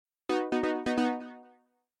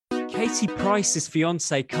Katie Price's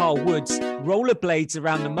fiance, Carl Woods, rollerblades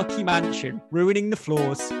around the mucky mansion, ruining the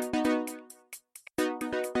floors.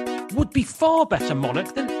 Would be far better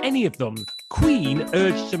monarch than any of them. Queen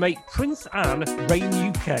urged to make Prince Anne reign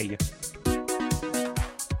UK.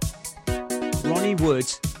 Ronnie Wood,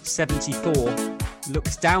 74,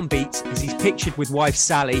 looks downbeat as he's pictured with wife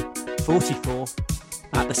Sally, 44,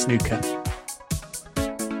 at the snooker.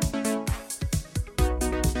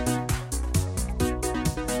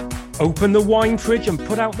 Open the wine fridge and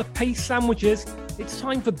put out the paste sandwiches. It's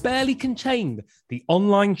time for Barely Contained, the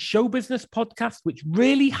online show business podcast which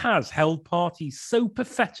really has held parties so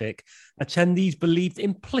pathetic, attendees believed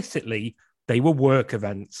implicitly they were work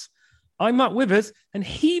events. I'm Matt Withers, and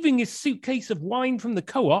heaving his suitcase of wine from the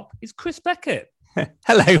co-op is Chris Beckett.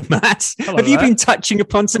 Hello, Matt. Hello, Have you Matt. been touching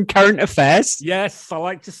upon some current affairs? Yes, I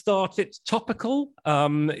like to start it topical.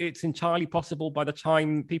 It's entirely possible by the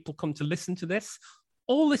time people come to listen to this,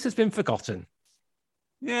 all this has been forgotten.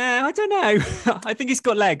 Yeah, I don't know. I think it's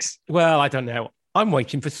got legs. Well, I don't know. I'm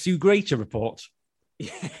waiting for Sue Gray to report.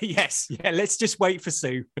 Yes. Yeah, let's just wait for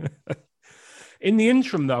Sue. In the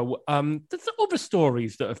interim, though, there's other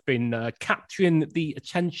stories that have been capturing the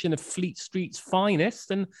attention of Fleet Street's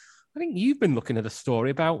finest. And I think you've been looking at a story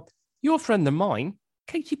about your friend of mine,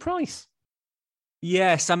 Katie Price.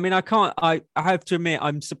 Yes, I mean, I have to admit,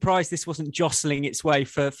 I'm surprised this wasn't jostling its way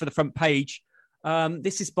for the front page.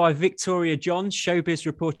 This is by Victoria Johns, showbiz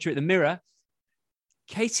reporter at The Mirror.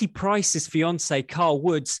 Katie Price's fiance, Carl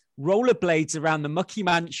Woods, rollerblades around the mucky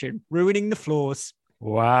mansion, ruining the floors.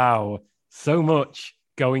 Wow, so much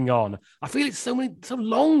going on. I feel it's so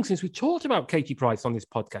long since we talked about Katie Price on this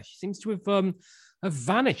podcast. She seems to have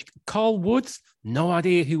vanished. Carl Woods, no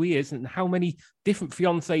idea who he is and how many different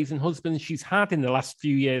fiancés and husbands she's had in the last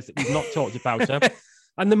few years that we've not talked about her.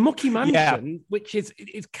 And the mucky mansion, which is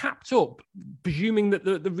capped up, presuming that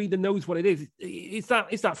the reader knows what it is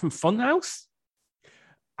that from Funhouse?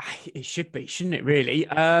 It should be, shouldn't it? Really?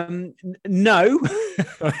 No,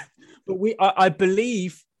 but I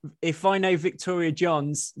believe if I know Victoria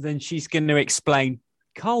Johns, then she's going to explain.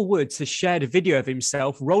 Carl Woods has shared a video of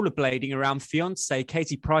himself rollerblading around fiancée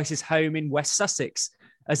Katie Price's home in West Sussex,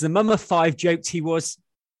 as the mum of five joked he was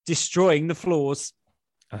destroying the floors.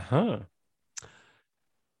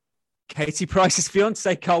 Katie Price's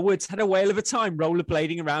fiancé, Carl Woods, had a whale of a time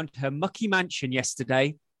rollerblading around her mucky mansion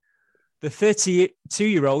yesterday. The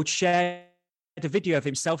 32-year-old shared a video of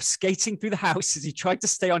himself skating through the house as he tried to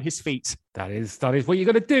stay on his feet. That is what you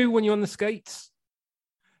got to do when you're on the skates.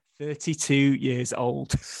 32 years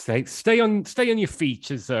old. Stay on your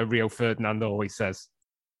feet, as Rio Ferdinand always says.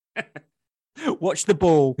 Watch the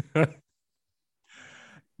ball.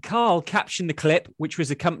 Carl captioned the clip, which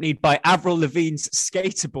was accompanied by Avril Lavigne's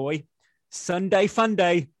Skater Boy. Sunday fun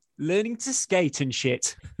day, learning to skate and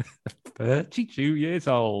shit. 32 years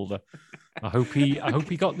old. I hope he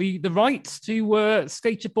got the rights to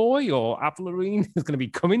Skater Boy, or Avril Lavigne is going to be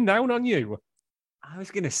coming down on you. I was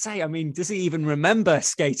going to say, I mean, does he even remember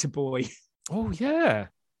Skater Boy? Oh, yeah.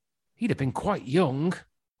 He'd have been quite young.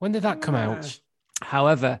 When did that come out?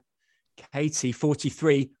 However, Katie,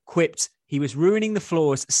 43, quipped he was ruining the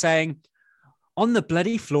floors, saying, on the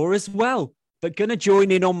bloody floor as well, but gonna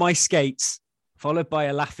join in on my skates, followed by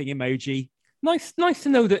a laughing emoji. Nice to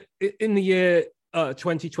know that in the year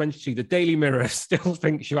 2022, the Daily Mirror still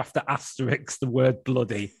thinks you have to asterisk the word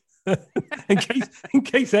bloody. in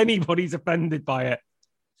case anybody's offended by it.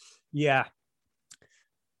 Yeah.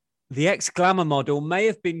 The ex-glamour model may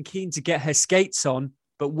have been keen to get her skates on,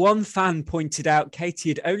 but one fan pointed out Katie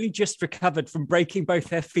had only just recovered from breaking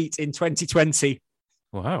both her feet in 2020.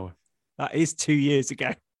 Wow. That is 2 years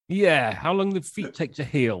ago. Yeah. How long did feet take to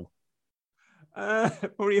heal?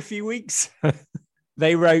 Probably a few weeks.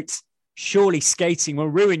 They wrote, surely skating will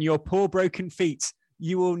ruin your poor broken feet.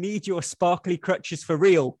 You will need your sparkly crutches for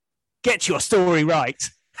real. Get your story right.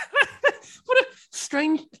 What a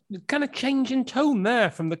strange kind of change in tone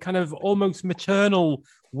there from the kind of almost maternal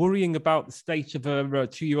worrying about the state of her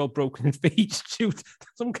 2-year-old broken feet to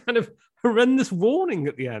some kind of horrendous warning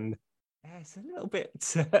at the end. Yeah, it's a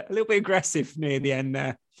little bit aggressive near the end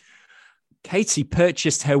there. Katie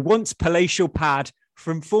purchased her once palatial pad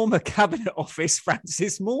from former Cabinet Office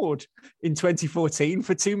Francis Maud in 2014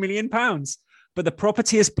 for £2 million. But the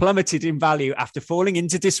property has plummeted in value after falling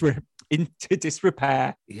into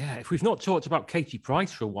disrepair. Yeah, if we've not talked about Katie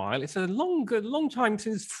Price for a while, it's a long time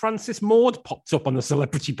since Francis Maud popped up on the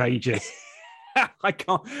celebrity pages. I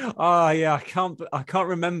can't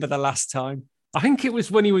remember the last time. I think it was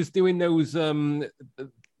when he was doing those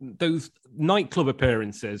nightclub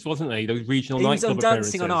appearances, wasn't he? Those regional nightclub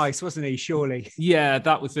appearances. He was on Dancing on Ice, wasn't he? Surely. Yeah,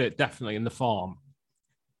 that was it, definitely, in the farm.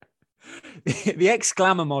 The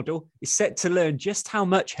ex-glamour model is set to learn just how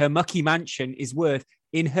much her mucky mansion is worth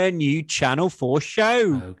in her new Channel 4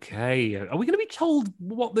 show. Okay. Are we going to be told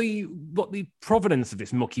what the provenance of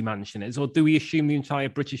this mucky mansion is, or do we assume the entire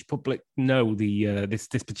British public know this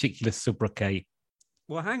particular sobriquet?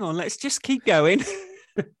 Well, hang on. Let's just keep going.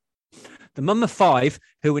 The mum of five,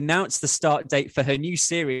 who announced the start date for her new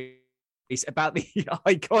series about the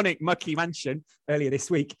iconic mucky mansion earlier this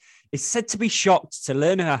week, is said to be shocked to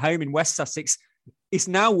learn her home in West Sussex is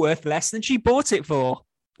now worth less than she bought it for.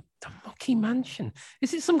 The Mucky Mansion.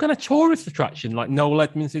 Is it some kind of tourist attraction like Noel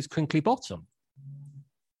Edmonds' Crinkly Bottom?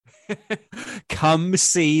 Come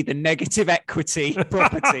see the negative equity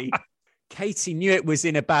property. Katie knew it was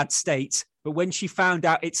in a bad state, but when she found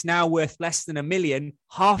out it's now worth less than $1 million,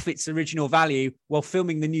 half its original value, while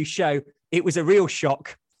filming the new show, it was a real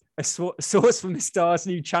shock. A source from the Star's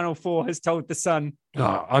new Channel 4 has told The Sun.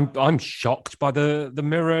 Oh, I'm shocked by the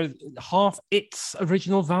Mirror, half its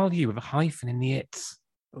original value with a hyphen in the its.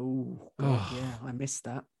 Oh, yeah, I missed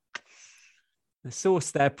that. The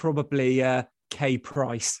source there probably K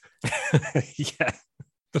Price. Yeah,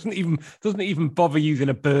 doesn't even bother using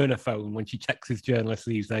a burner phone when she checks his journalists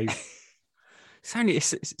these days.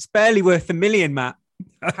 It's barely worth $1 million, Matt.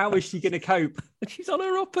 How is she going to cope? She's on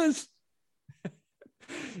her uppers.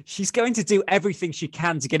 She's going to do everything she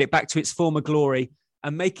can to get it back to its former glory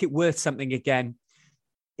and make it worth something again.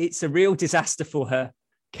 It's a real disaster for her.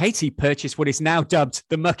 Katie purchased what is now dubbed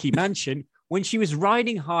the Mucky Mansion when she was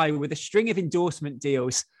riding high with a string of endorsement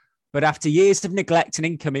deals. But after years of neglect and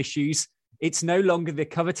income issues, it's no longer the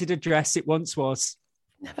coveted address it once was.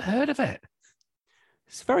 Never heard of it.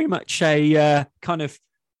 It's very much a kind of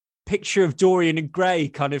picture of Dorian and Gray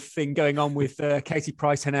kind of thing going on with Katie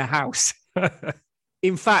Price and her house.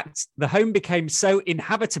 In fact, the home became so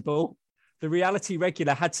inhabitable, the reality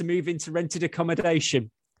regular had to move into rented accommodation.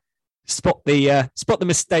 Spot the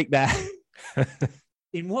mistake there.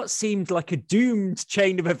 In what seemed like a doomed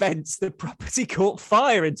chain of events, the property caught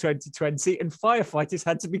fire in 2020 and firefighters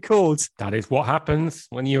had to be called. That is what happens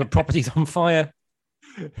when your property's on fire.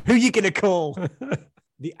 Who are you going to call?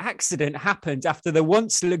 The accident happened after the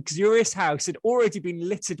once luxurious house had already been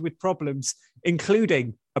littered with problems,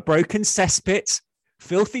 including a broken cesspit,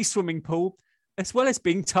 filthy swimming pool, as well as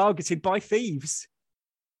being targeted by thieves.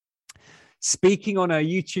 Speaking on her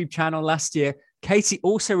YouTube channel last year, Katie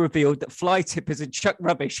also revealed that fly tippers had chucked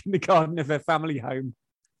rubbish in the garden of her family home.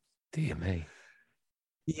 Dear me.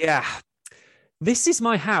 Yeah. This is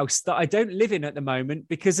my house that I don't live in at the moment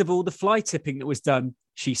because of all the fly tipping that was done,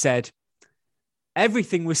 she said.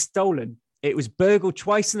 Everything was stolen. It was burgled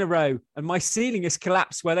twice in a row, and my ceiling has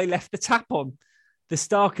collapsed where they left the tap on. The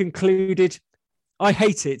Star concluded, I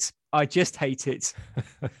hate it. I just hate it.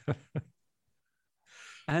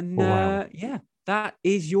 And wow. Yeah, that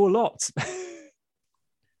is your lot.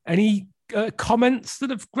 Any comments that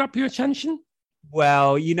have grabbed your attention?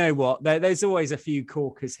 Well, you know what? There's always a few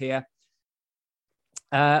corkers here.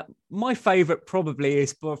 My favourite probably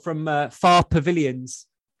is from Far Pavilions.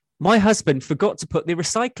 My husband forgot to put the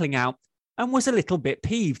recycling out and was a little bit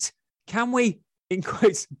peeved. Can we, in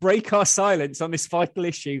quotes, break our silence on this vital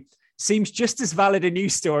issue? Seems just as valid a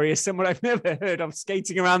news story as someone I've never heard of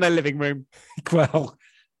skating around their living room. Well,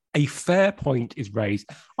 a fair point is raised.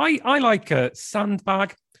 I like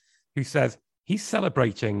Sandbag, who says he's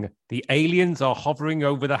celebrating the aliens are hovering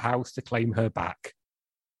over the house to claim her back.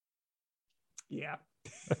 Yeah.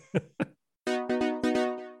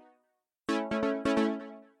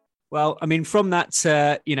 Well, I mean, from that,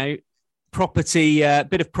 property,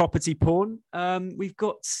 bit of property porn, we've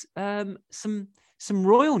got some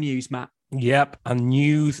royal news, Matt. Yep, and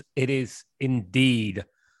news it is indeed.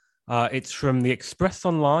 It's from the Express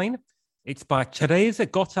Online. It's by Teresa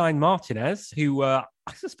Gotthein Martinez, who I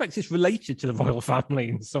suspect is related to the royal family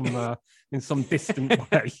in some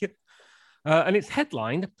distant way. And it's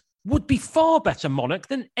headlined, "Would be far better monarch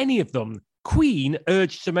than any of them. Queen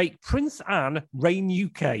urged to make Prince Anne reign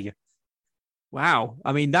UK." Wow.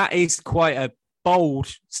 I mean, that is quite a bold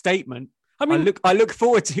statement. I mean, I look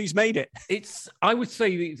forward to who's made it. I would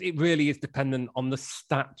say it really is dependent on the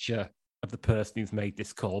stature of the person who's made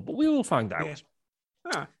this call, but we will find out. Yeah.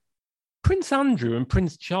 Ah. Prince Andrew and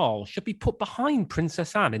Prince Charles should be put behind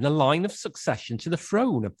Princess Anne in the line of succession to the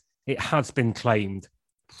throne. It has been claimed.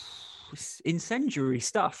 It's incendiary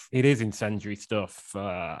stuff. It is incendiary stuff.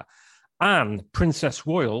 Anne, Princess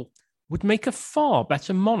Royal, would make a far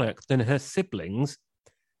better monarch than her siblings.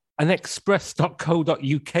 An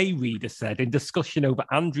Express.co.uk reader said in discussion over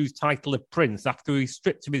Andrew's title of prince after he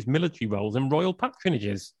stripped of his military roles and royal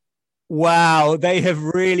patronages. Wow, they have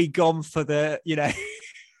really gone for the,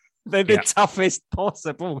 They're the toughest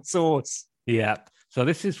possible source. Yeah. So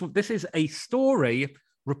this is a story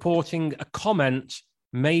reporting a comment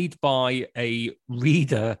made by a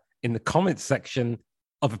reader in the comments section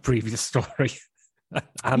of a previous story.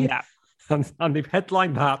 and if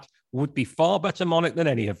headline that would be far better monic than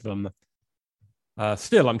any of them.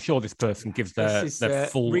 Still, I'm sure this person gives their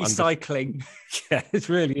full recycling. Yeah, it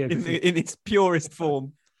really is. In its purest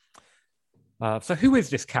form. So who is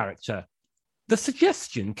this character? The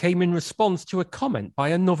suggestion came in response to a comment by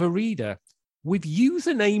another reader with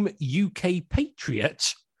username UK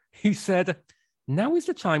Patriot, who said, "Now is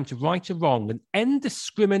the time to right a wrong and end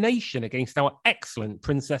discrimination against our excellent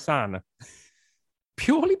Princess Anne.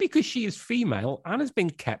 Purely because she is female, Anne has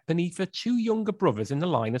been kept beneath her two younger brothers in the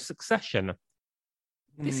line of succession.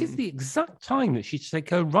 This is the exact time that she should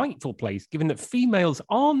take her rightful place, given that females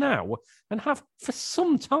are now, and have for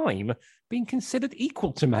some time, been considered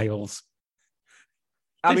equal to males."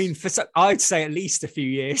 I mean, I'd say at least a few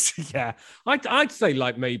years. Yeah, I'd say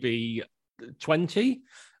like maybe 20,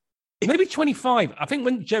 maybe 25. I think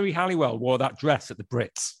when Jerry Halliwell wore that dress at the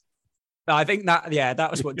Brits. I think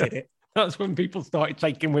that was what did it. That's when people started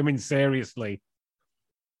taking women seriously.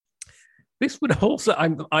 This would also,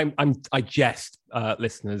 I jest,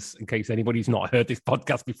 listeners, in case anybody's not heard this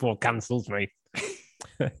podcast before cancels me.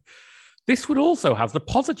 This would also have the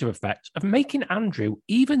positive effect of making Andrew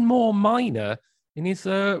even more minor in his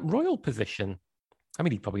royal position. I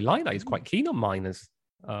mean, he'd probably like that. He's quite keen on minors.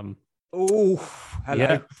 Oh, hello.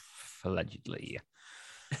 Yeah, allegedly.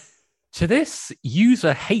 To this,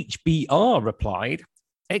 user HBR replied,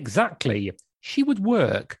 "Exactly. She would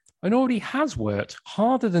work, and already has worked,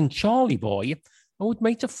 harder than Charlie Boy, and would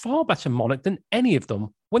make a far better monarch than any of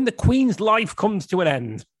them when the Queen's life comes to an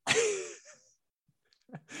end."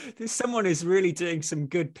 There's someone who's really doing some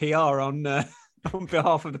good PR on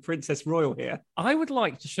behalf of the Princess Royal here. I would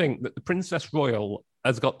like to think that the Princess Royal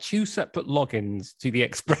has got two separate logins to the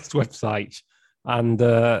Express website, and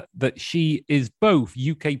that she is both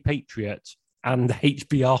UK Patriot and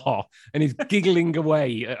HBR, and is giggling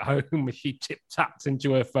away at home as she tip-taps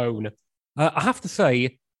into her phone. I have to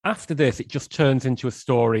say, after this, it just turns into a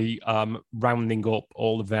story rounding up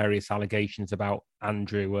all the various allegations about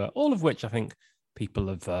Andrew, all of which I think people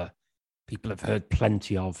have heard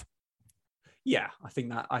plenty of. Yeah, I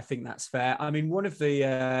think that's fair. I mean, one of the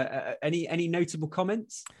any notable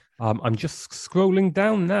comments? I'm just scrolling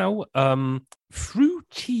down now.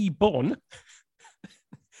 Fruity Bon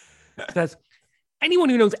says, "Anyone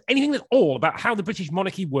who knows anything at all about how the British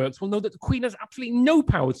monarchy works will know that the Queen has absolutely no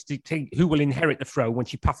power to dictate who will inherit the throne when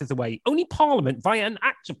she passes away. Only Parliament, via an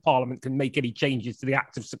Act of Parliament, can make any changes to the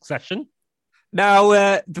Act of Succession."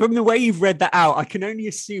 Now, from the way you've read that out, I can only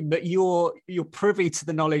assume that you're privy to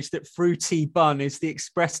the knowledge that Fruity Bun is the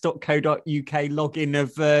express.co.uk login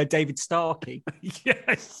of David Starkey.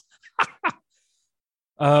 Yes.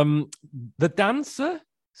 The dancer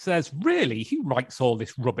says, "Really, who writes all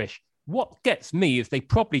this rubbish? What gets me is they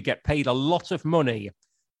probably get paid a lot of money."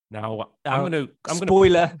 Now, I'm going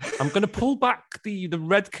to pull back the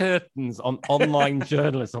red curtains on online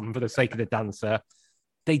journalism for the sake of the dancer.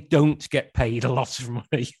 They don't get paid a lot of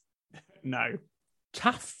money. No.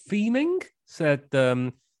 Taff Feeming said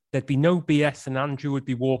there'd be no BS and Andrew would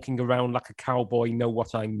be walking around like a cowboy. Know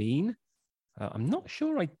what I mean? I'm not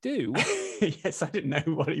sure I do. Yes, I didn't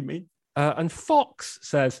know what he meant. And Fox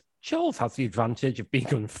says, "Charles has the advantage of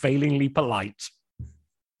being unfailingly polite."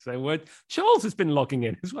 So Charles has been logging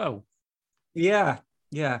in as well. Yeah.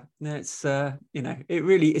 It's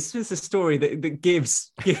it's just a story that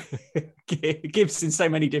gives gives in so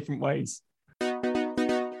many different ways.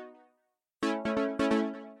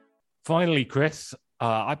 Finally, Chris,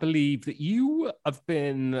 I believe that you have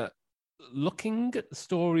been looking at the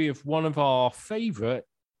story of one of our favourite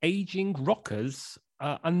aging rockers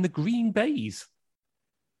and the Green Bays.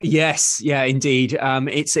 Yes, yeah, indeed.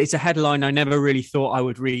 It's a headline I never really thought I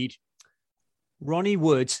would read. Ronnie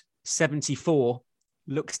Wood, 74,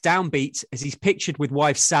 looks downbeat as he's pictured with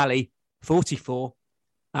wife Sally, 44,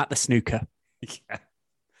 at the snooker. Yeah.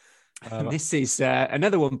 And this is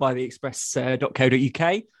another one by the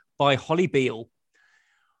express.co.uk by Holly Beale.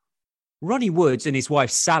 Ronnie Wood and his wife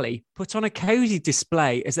Sally put on a cosy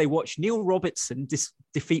display as they watch Neil Robertson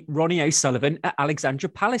defeat Ronnie O'Sullivan at Alexandra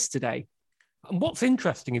Palace today. And what's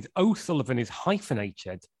interesting is O'Sullivan is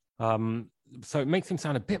hyphenated, so it makes him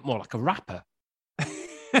sound a bit more like a rapper.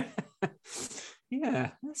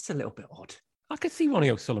 Yeah, that's a little bit odd. I could see Ronnie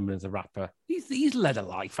O'Sullivan as a rapper. He's led a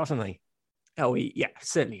life, hasn't he? Oh, he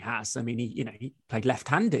certainly has. I mean, he played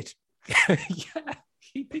left-handed. Yeah,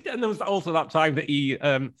 he did. And there was also that time that he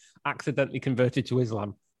accidentally converted to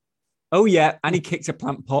Islam. Oh, yeah. And he kicked a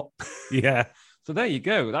plant pot. Yeah. So there you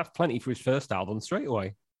go. That's plenty for his first album straight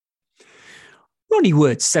away. Ronnie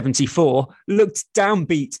Wood, 74, looked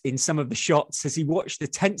downbeat in some of the shots as he watched the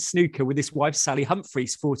tense snooker with his wife, Sally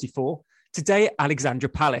Humphreys, 44, today at Alexandra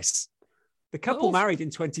Palace. The couple married in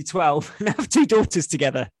 2012 and have 2 daughters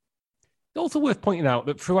together. It's also worth pointing out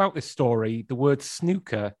that throughout this story, the word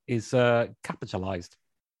snooker is capitalized.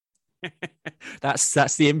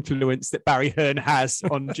 That's the influence that Barry Hearn has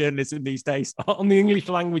on journalism these days. On the English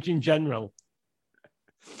language in general.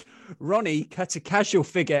 Ronnie cut a casual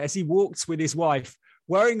figure as he walked with his wife,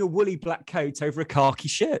 wearing a woolly black coat over a khaki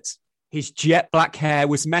shirt. His jet black hair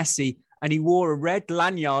was messy and he wore a red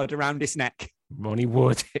lanyard around his neck. Ronnie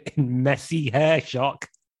Wood in messy hair shock.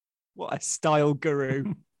 What a style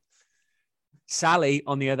guru. Sally,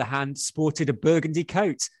 on the other hand, sported a burgundy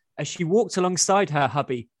coat as she walked alongside her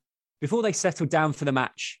hubby before they settled down for the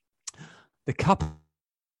match. The couple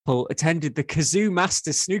attended the Kazoo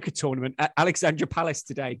Masters snooker tournament at Alexandra Palace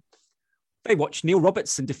today. They watched Neil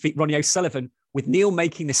Robertson defeat Ronnie O'Sullivan, with Neil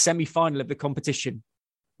making the semi-final of the competition.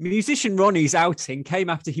 Musician Ronnie's outing came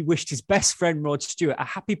after he wished his best friend Rod Stewart a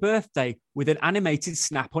happy birthday with an animated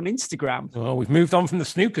snap on Instagram. Well, we've moved on from the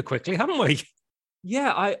snooker quickly, haven't we?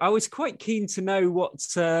 Yeah, I was quite keen to know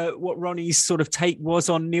what Ronnie's sort of take was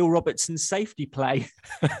on Neil Robertson's safety play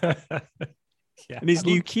and his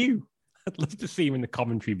new cue. I'd love to see him in the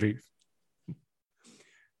commentary booth.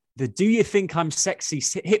 The Do You Think I'm Sexy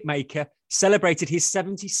hitmaker celebrated his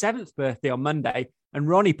 77th birthday on Monday, and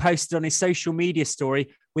Ronnie posted on his social media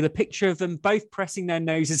story with a picture of them both pressing their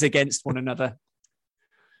noses against one another.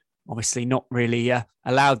 Obviously not really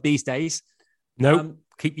allowed these days. No,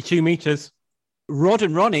 keep your 2 meters. Rod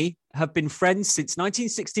and Ronnie have been friends since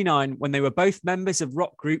 1969 when they were both members of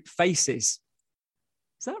rock group Faces.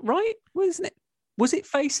 Is that right? Wasn't it? Was it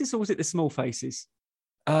Faces or was it the Small Faces?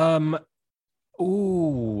 I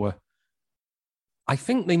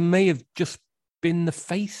think they may have just been the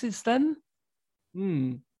Faces then.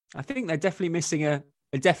 I think they're definitely missing a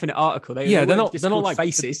definite article. They're not like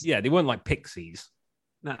Faces. Yeah, they weren't like Pixies.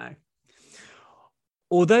 No.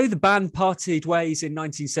 Although the band parted ways in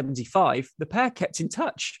 1975, the pair kept in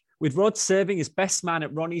touch, with Rod serving as best man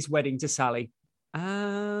at Ronnie's wedding to Sally.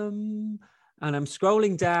 And I'm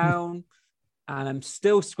scrolling down, and I'm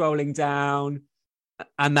still scrolling down,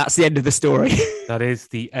 and that's the end of the story. That is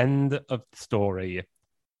the end of the story. A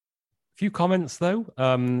few comments, though.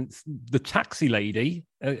 The taxi lady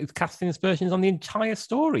is casting aspersions on the entire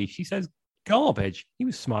story. She says, garbage. He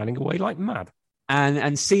was smiling away like mad.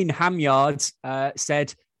 And Sean Hamyard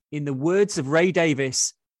said, in the words of Ray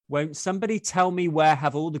Davis, won't somebody tell me where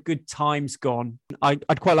have all the good times gone?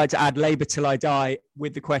 I'd quite like to add Labour till I die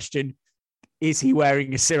with the question, is he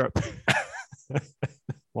wearing a syrup?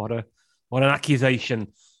 What an accusation.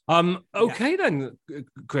 Okay then,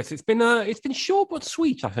 Chris, it's been short but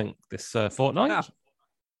sweet, I think, this fortnight.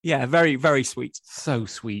 Yeah, very, very sweet. So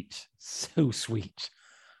sweet. So sweet.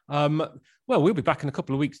 Well, we'll be back in a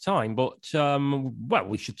couple of weeks' time, but,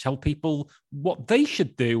 we should tell people what they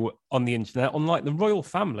should do on the internet, unlike the royal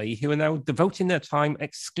family, who are now devoting their time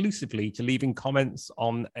exclusively to leaving comments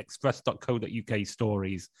on express.co.uk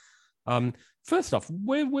stories. First off,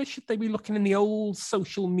 where should they be looking in the old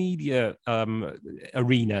social media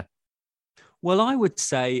arena? Well, I would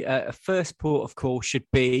say a first port of call should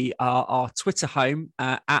be our Twitter home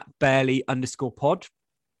at barely_pod,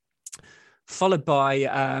 followed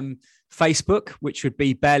by Facebook, which would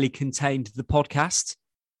be Barely Contained the Podcast.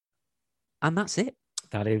 And that's it.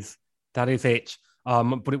 That is it.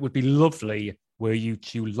 But it would be lovely were you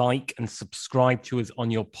to like and subscribe to us on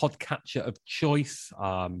your podcatcher of choice,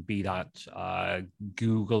 be that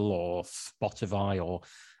Google or Spotify or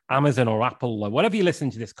Amazon or Apple or whatever you listen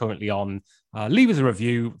to this currently on. Leave us a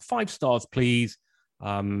review, 5 stars, please.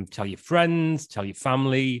 Tell your friends, tell your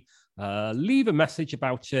family. Leave a message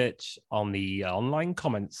about it on the online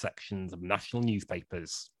comment sections of national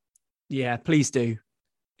newspapers. Yeah, please do.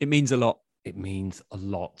 It means a lot. It means a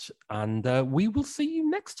lot. And we will see you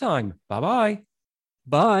next time. Bye-bye.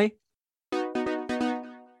 Bye.